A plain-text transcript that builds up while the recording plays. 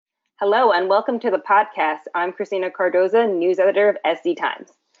Hello and welcome to the podcast. I'm Christina Cardoza, news editor of SD Times.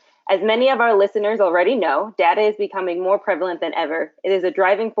 As many of our listeners already know, data is becoming more prevalent than ever. It is a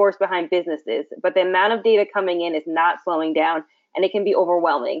driving force behind businesses, but the amount of data coming in is not slowing down, and it can be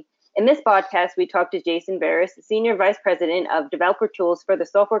overwhelming. In this podcast, we talked to Jason Barris, Senior Vice President of Developer Tools for the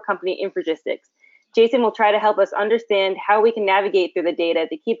software company Infragistics. Jason will try to help us understand how we can navigate through the data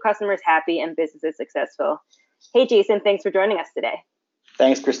to keep customers happy and businesses successful. Hey, Jason, thanks for joining us today.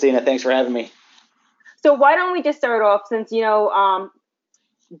 Thanks, Christina. Thanks for having me. So why don't we just start off, since, data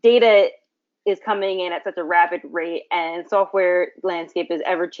is coming in at such a rapid rate and software landscape is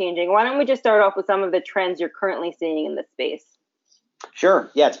ever changing. Why don't we just start off with some of the trends you're currently seeing in this space?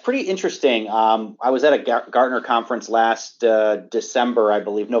 Sure. Yeah, it's pretty interesting. I was at a Gartner conference last December, I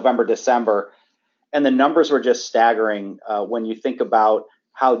believe, November, December, and the numbers were just staggering when you think about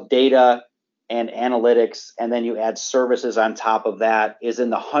how data and analytics, and then you add services on top of that, is in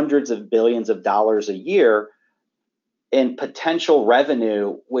the hundreds of billions of dollars a year in potential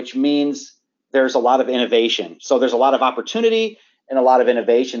revenue, which means there's a lot of innovation. So there's a lot of opportunity and a lot of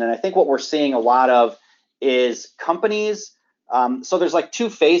innovation. And I think what we're seeing a lot of is companies. So there's like two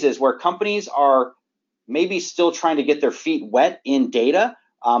phases where companies are maybe still trying to get their feet wet in data,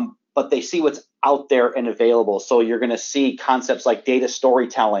 but they see what's out there and available. So you're going to see concepts like data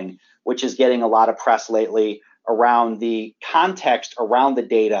storytelling, which is getting a lot of press lately around the context around the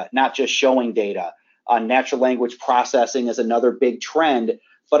data, not just showing data. Natural language processing is another big trend,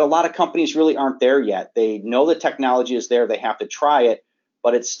 but a lot of companies really aren't there yet. They know the technology is there, they have to try it,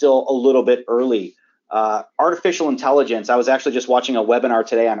 but it's still a little bit early. Artificial intelligence, I was actually just watching a webinar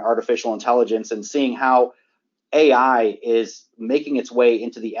today on artificial intelligence and seeing how AI is making its way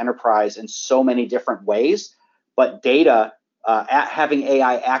into the enterprise in so many different ways, but data, having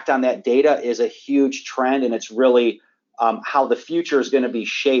AI act on that data is a huge trend, and it's really how the future is going to be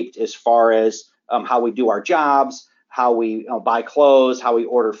shaped as far as how we do our jobs, how we buy clothes, how we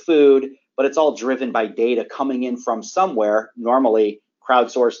order food, but it's all driven by data coming in from somewhere, normally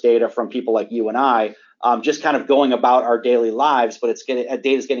crowdsourced data from people like you and I, just kind of going about our daily lives, but data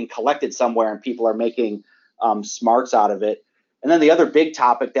is getting collected somewhere and people are making smarts out of it. And then the other big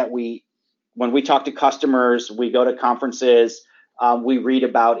topic that when we talk to customers, we go to conferences, we read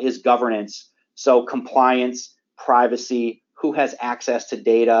about is governance. So compliance, privacy, who has access to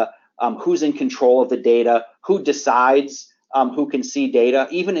data, who's in control of the data, who decides who can see data.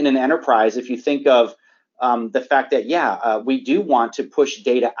 Even in an enterprise, if you think of the fact that, we do want to push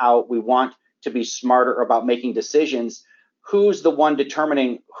data out, we want to be smarter about making decisions, who's the one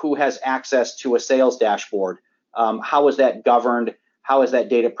determining who has access to a sales dashboard? How is that governed? How is that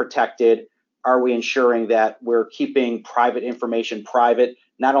data protected? Are we ensuring that we're keeping private information private,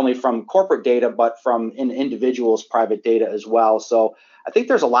 not only from corporate data, but from an individual's private data as well? So I think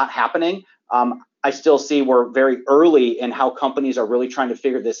there's a lot happening. I still see we're very early in how companies are really trying to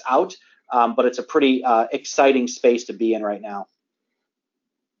figure this out, but it's a pretty exciting space to be in right now.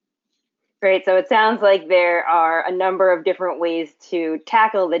 Great. So it sounds like there are a number of different ways to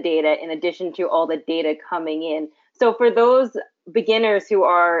tackle the data in addition to all the data coming in. So for those beginners who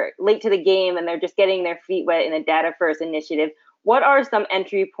are late to the game and they're just getting their feet wet in a data first initiative, what are some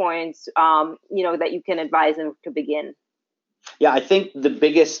entry points, that you can advise them to begin? Yeah, I think the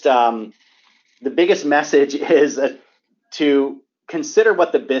biggest message is to consider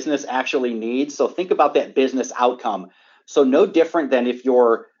what the business actually needs. So think about that business outcome. So no different than if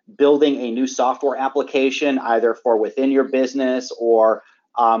you're building a new software application, either for within your business or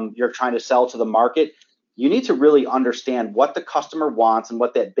you're trying to sell to the market. You need to really understand what the customer wants and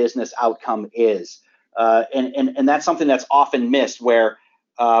what that business outcome is. And that's something that's often missed, where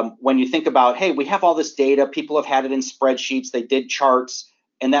when you think about, hey, we have all this data, people have had it in spreadsheets, they did charts,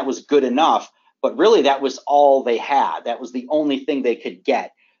 and that was good enough. But really, that was all they had. That was the only thing they could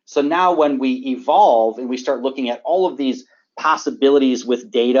get. So now when we evolve and we start looking at all of these possibilities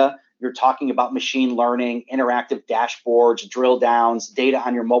with data, you're talking about machine learning, interactive dashboards, drill downs, data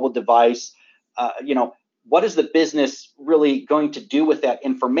on your mobile device. What is the business really going to do with that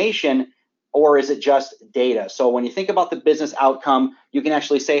information, or is it just data? So when you think about the business outcome, you can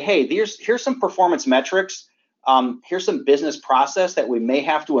actually say, hey, here's some performance metrics. Here's some business process that we may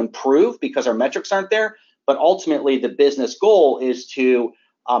have to improve because our metrics aren't there. But ultimately, the business goal is to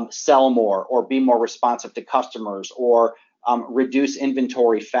sell more or be more responsive to customers or reduce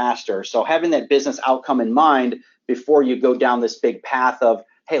inventory faster. So having that business outcome in mind before you go down this big path of,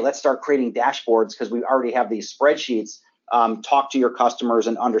 hey, let's start creating dashboards because we already have these spreadsheets. Talk to your customers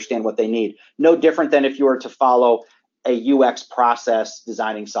and understand what they need. No different than if you were to follow a UX process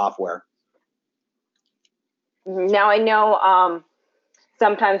designing software. Now I know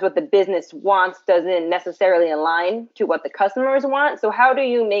sometimes what the business wants doesn't necessarily align to what the customers want. So how do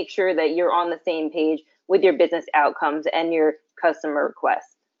you make sure that you're on the same page with your business outcomes and your customer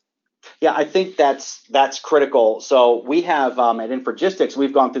requests? Yeah, I think that's critical. So we have at Infragistics,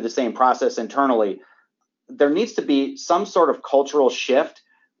 we've gone through the same process internally. There needs to be some sort of cultural shift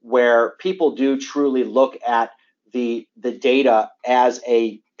where people do truly look at the data as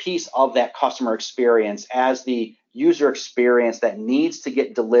a piece of that customer experience, as the user experience that needs to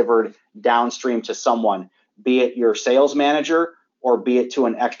get delivered downstream to someone, be it your sales manager or be it to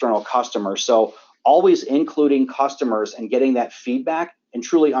an external customer. So always including customers and getting that feedback and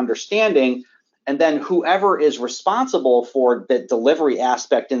truly understanding. And then whoever is responsible for the delivery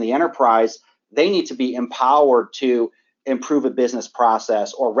aspect in the enterprise, they need to be empowered to improve a business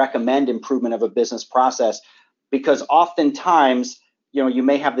process or recommend improvement of a business process. Because oftentimes, you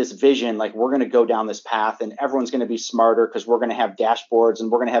may have this vision, like we're going to go down this path and everyone's going to be smarter because we're going to have dashboards and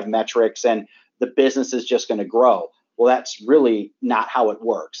we're going to have metrics and the business is just going to grow. Well, that's really not how it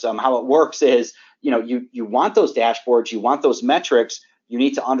works. How it works is, you want those dashboards, you want those metrics, you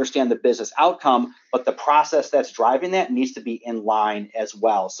need to understand the business outcome, but the process that's driving that needs to be in line as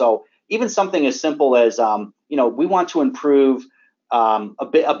well. So even something as simple as, we want to improve,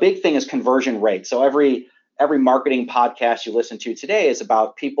 a big thing is conversion rate. So every marketing podcast you listen to today is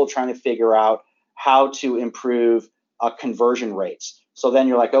about people trying to figure out how to improve conversion rates. So then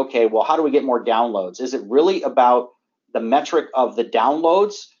you're like, okay, well, how do we get more downloads? Is it really about the metric of the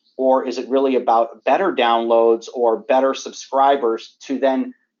downloads, or is it really about better downloads or better subscribers to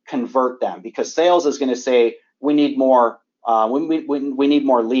then convert them? Because sales is going to say we need more, we need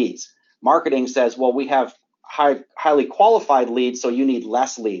more leads. Marketing says, well, we have highly qualified leads, so you need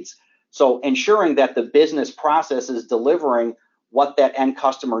less leads. So ensuring that the business process is delivering what that end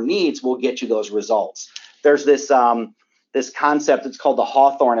customer needs will get you those results. There's this concept, it's called the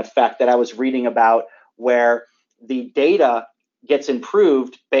Hawthorne effect, that I was reading about, where the data gets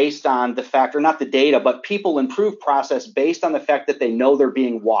improved based on the fact, or not the data, but people improve process based on the fact that they know they're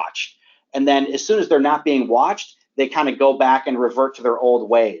being watched. And then as soon as they're not being watched, they kind of go back and revert to their old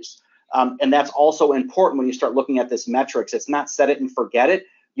ways. And that's also important when you start looking at this metrics. It's not set it and forget it.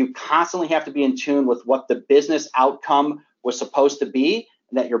 You constantly have to be in tune with what the business outcome was supposed to be,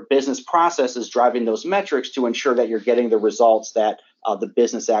 and that your business process is driving those metrics to ensure that you're getting the results that the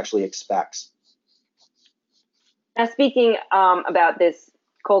business actually expects. Now, speaking about this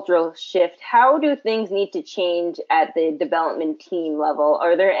cultural shift, how do things need to change at the development team level?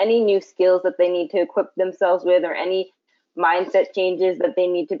 Are there any new skills that they need to equip themselves with, or any mindset changes that they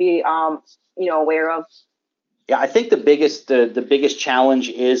need to be aware of? Yeah, I think the biggest challenge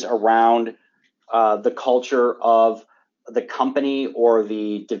is around the culture of the company or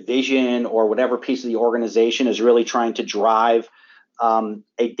the division or whatever piece of the organization is really trying to drive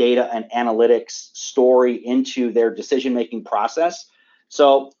a data and analytics story into their decision-making process.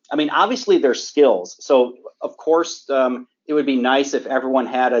 So, obviously there's skills. So, of course, it would be nice if everyone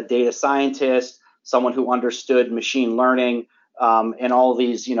had a data scientist, someone who understood machine learning, and all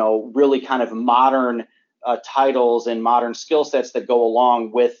these, really kind of modern titles and modern skill sets that go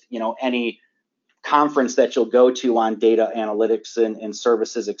along with, any conference that you'll go to on data analytics and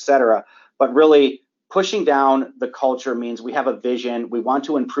services, et cetera. But really, pushing down the culture means we have a vision. We want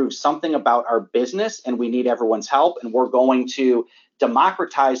to improve something about our business and we need everyone's help. And we're going to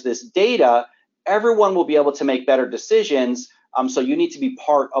democratize this data. Everyone will be able to make better decisions. So you need to be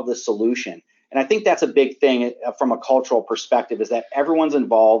part of the solution. And I think that's a big thing from a cultural perspective, is that everyone's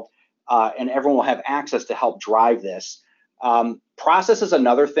involved and everyone will have access to help drive this. Process is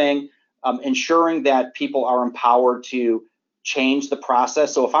another thing, ensuring that people are empowered to change the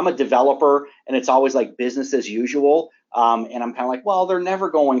process. So if I'm a developer and it's always like business as usual, and I'm kind of like, well, they're never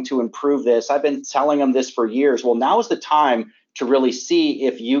going to improve this. I've been telling them this for years. Well, now is the time to really see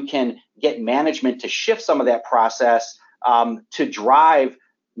if you can get management to shift some of that process to drive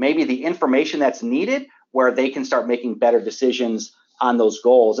maybe the information that's needed, where they can start making better decisions on those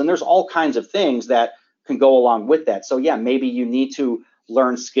goals. And there's all kinds of things that can go along with that. So yeah, maybe you need to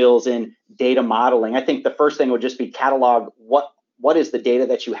learn skills in data modeling. I think the first thing would just be catalog what is the data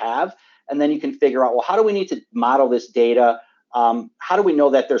that you have, and then you can figure out, well, how do we need to model this data? How do we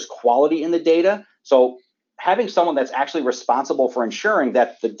know that there's quality in the data? So having someone that's actually responsible for ensuring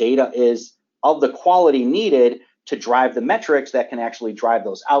that the data is of the quality needed to drive the metrics that can actually drive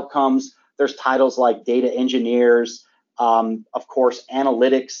those outcomes. There's titles like data engineers, of course,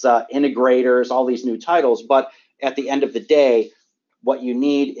 analytics integrators, all these new titles. But at the end of the day, what you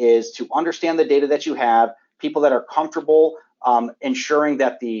need is to understand the data that you have, people that are comfortable ensuring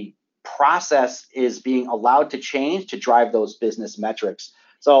that the process is being allowed to change to drive those business metrics.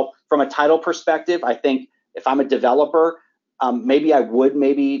 So from a title perspective, I think if I'm a developer, maybe I would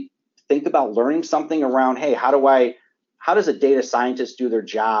think about learning something around, hey, how does a data scientist do their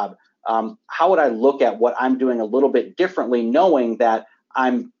job? How would I look at what I'm doing a little bit differently, knowing that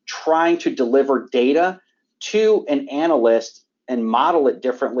I'm trying to deliver data to an analyst and model it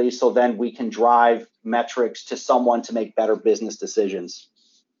differently, so then we can drive metrics to someone to make better business decisions.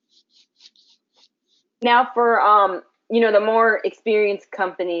 Now, for the more experienced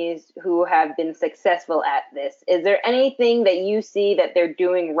companies who have been successful at this, is there anything that you see that they're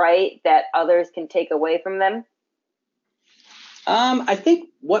doing right that others can take away from them? I think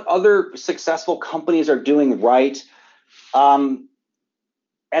what other successful companies are doing right,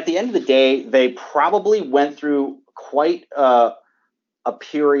 at the end of the day, they probably went through quite a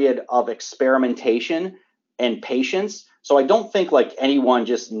period of experimentation and patience. So I don't think like anyone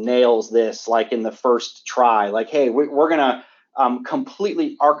just nails this like in the first try. Like, hey, we're going to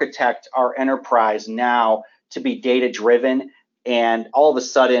completely architect our enterprise now to be data driven. And all of a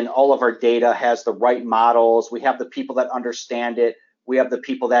sudden, all of our data has the right models. We have the people that understand it. We have the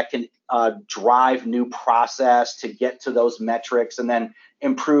people that can drive new process to get to those metrics and then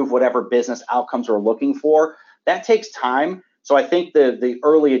improve whatever business outcomes we're looking for. That takes time. So I think the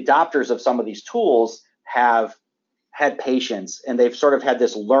early adopters of some of these tools have had patience, and they've sort of had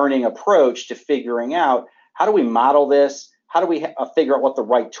this learning approach to figuring out, how do we model this? How do we figure out what the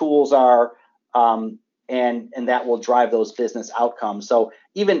right tools are? And that will drive those business outcomes. So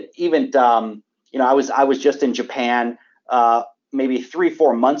even I was just in Japan maybe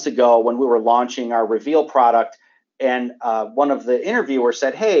 3-4 months ago when we were launching our Reveal product, and one of the interviewers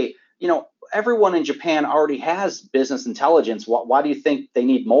said, hey, everyone in Japan already has business intelligence. Why do you think they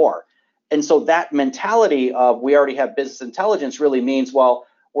need more? And so that mentality of we already have business intelligence really means, well,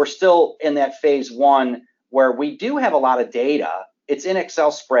 we're still in that phase one where we do have a lot of data. It's in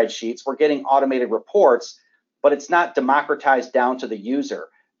Excel spreadsheets. We're getting automated reports, but it's not democratized down to the user.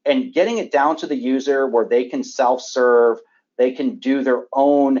 And getting it down to the user where they can self-serve, they can do their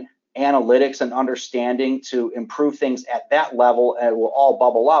own analytics and understanding to improve things at that level, and it will all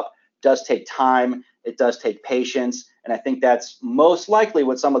bubble up, does take time. It does take patience. And I think that's most likely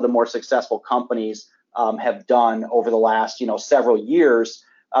what some of the more successful companies have done over the last, several years.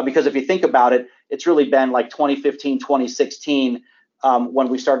 Because if you think about it, it's really been like 2015, 2016, when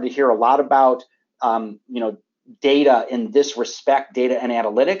we started to hear a lot about, data in this respect, data and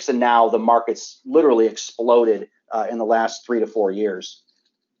analytics. And now the market's literally exploded in the last 3 to 4 years.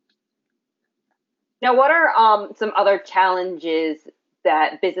 Now, what are some other challenges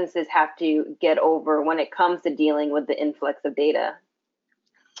that businesses have to get over when it comes to dealing with the influx of data?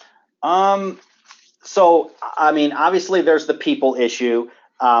 So, I mean, obviously there's the people issue.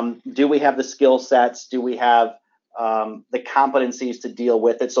 Do we have the skill sets? Do we have the competencies to deal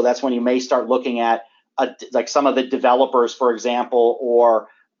with it? So that's when you may start looking at like some of the developers, for example, or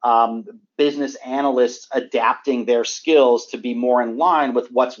business analysts adapting their skills to be more in line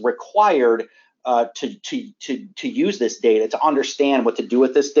with what's required to use this data, to understand what to do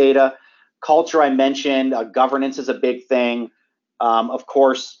with this data. Culture, I mentioned, governance is a big thing. Of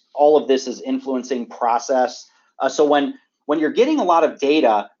course, all of this is influencing process. So when you're getting a lot of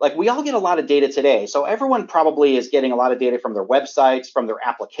data, like we all get a lot of data today. So everyone probably is getting a lot of data from their websites, from their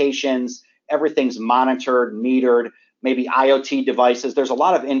applications. Everything's monitored, metered, maybe IoT devices. There's a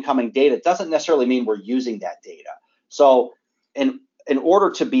lot of incoming data. It doesn't necessarily mean we're using that data. So in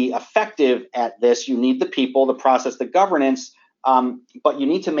order to be effective at this, you need the people, the process, the governance, but you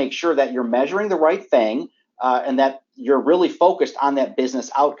need to make sure that you're measuring the right thing and that you're really focused on that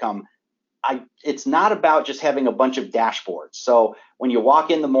business outcome. It's not about just having a bunch of dashboards. So when you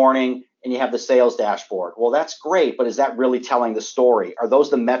walk in the morning and you have the sales dashboard, well, that's great, but is that really telling the story? Are those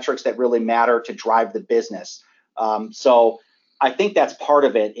the metrics that really matter to drive the business? So I think that's part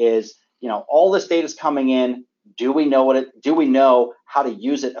of it is, all this data is coming in. Do we know how to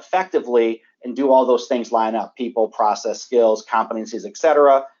use it effectively, and do all those things line up? People, process, skills, competencies, et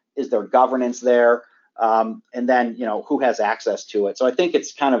cetera. Is there governance there? And then, who has access to it? So I think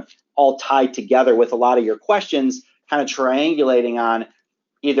it's kind of all tied together with a lot of your questions, kind of triangulating on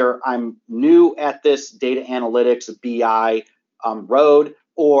either I'm new at this data analytics, BI road,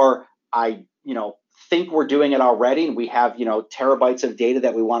 or I, think we're doing it already and we have, terabytes of data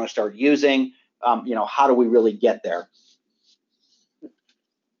that we want to start using. How do we really get there?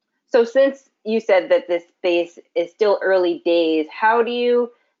 So since you said that this space is still early days, how do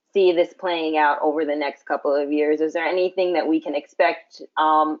you see this playing out over the next couple of years? Is there anything that we can expect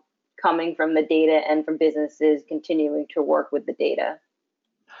coming from the data and from businesses continuing to work with the data?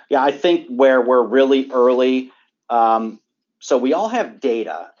 Yeah, I think where we're really early, so we all have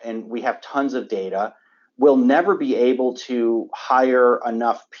data and we have tons of data. We'll never be able to hire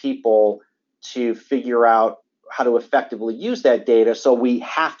enough people to figure out how to effectively use that data. So we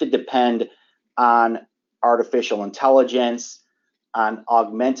have to depend on artificial intelligence, on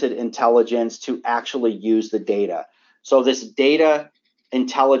augmented intelligence to actually use the data. So this data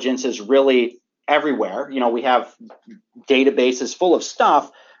intelligence is really everywhere. You know, we have databases full of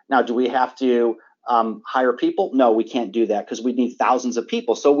stuff. Now, do we have to hire people? No, we can't do that because we need thousands of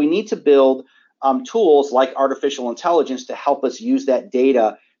people. So we need to build tools like artificial intelligence to help us use that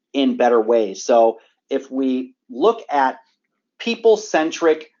data in better ways. So if we look at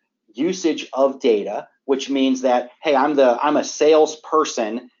people-centric usage of data, which means that, hey, I'm a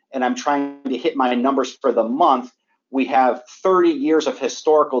salesperson and I'm trying to hit my numbers for the month. We have 30 years of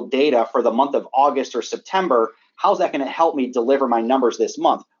historical data for the month of August or September. How's that going to help me deliver my numbers this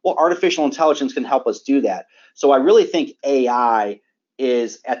month? Well, artificial intelligence can help us do that. So I really think AI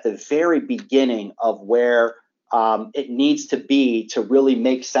is at the very beginning of where it needs to be to really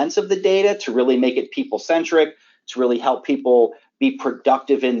make sense of the data, to really make it people-centric, to really help people be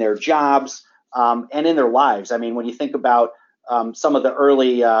productive in their jobs and in their lives. I mean, when you think about some of the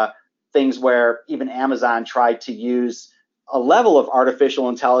early things where even Amazon tried to use a level of artificial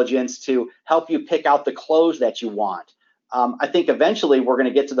intelligence to help you pick out the clothes that you want. I think eventually we're going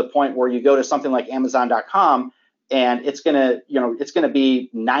to get to the point where you go to something like Amazon.com and it's going to be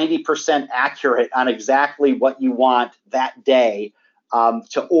 90% accurate on exactly what you want that day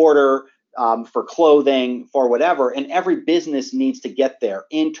to order for clothing, for whatever. And every business needs to get there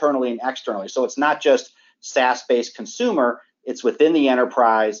internally and externally. So it's not just SaaS-based consumer, it's within the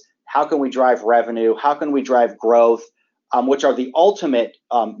enterprise. How can we drive revenue? How can we drive growth? Which are the ultimate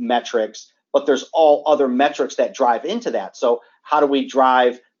metrics, but there's all other metrics that drive into that. So how do we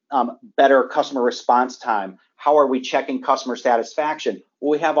drive better customer response time? How are we checking customer satisfaction?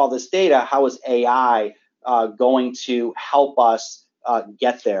 Well, we have all this data. How is AI going to help us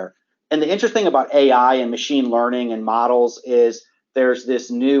get there? And the interesting about AI and machine learning and models is there's this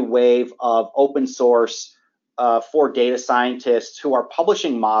new wave of open source for data scientists who are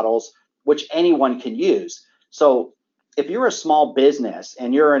publishing models which anyone can use. So if you're a small business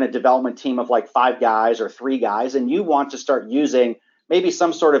and you're in a development team of like 5 guys or 3 guys and you want to start using maybe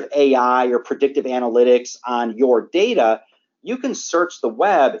some sort of AI or predictive analytics on your data, you can search the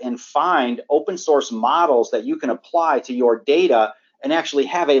web and find open source models that you can apply to your data and actually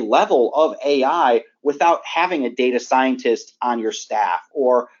have a level of AI without having a data scientist on your staff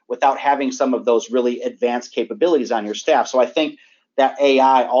or without having some of those really advanced capabilities on your staff. So I think that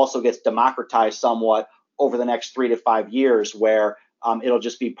AI also gets democratized somewhat over the next 3 to 5 years, where it'll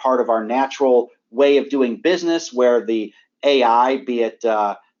just be part of our natural way of doing business, where the AI, be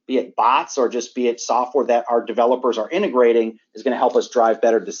it bots or just be it software that our developers are integrating, is going to help us drive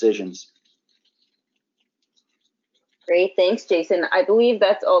better decisions. Great. Thanks, Jason. I believe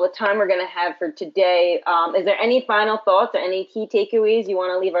that's all the time we're going to have for today. Is there any final thoughts or any key takeaways you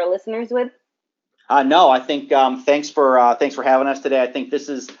want to leave our listeners with? No, I think thanks for having us today. I think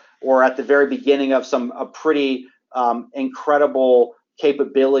we're at the very beginning of some pretty incredible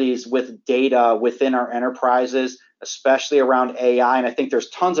capabilities with data within our enterprises, especially around AI. And I think there's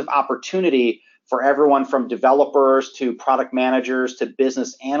tons of opportunity for everyone from developers to product managers to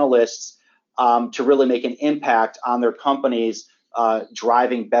business analysts to really make an impact on their companies,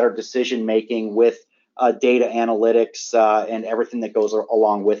 driving better decision making with data analytics and everything that goes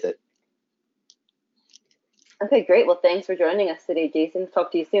along with it. Okay, great. Well, thanks for joining us today, Jason.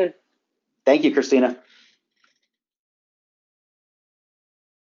 Talk to you soon. Thank you, Christina.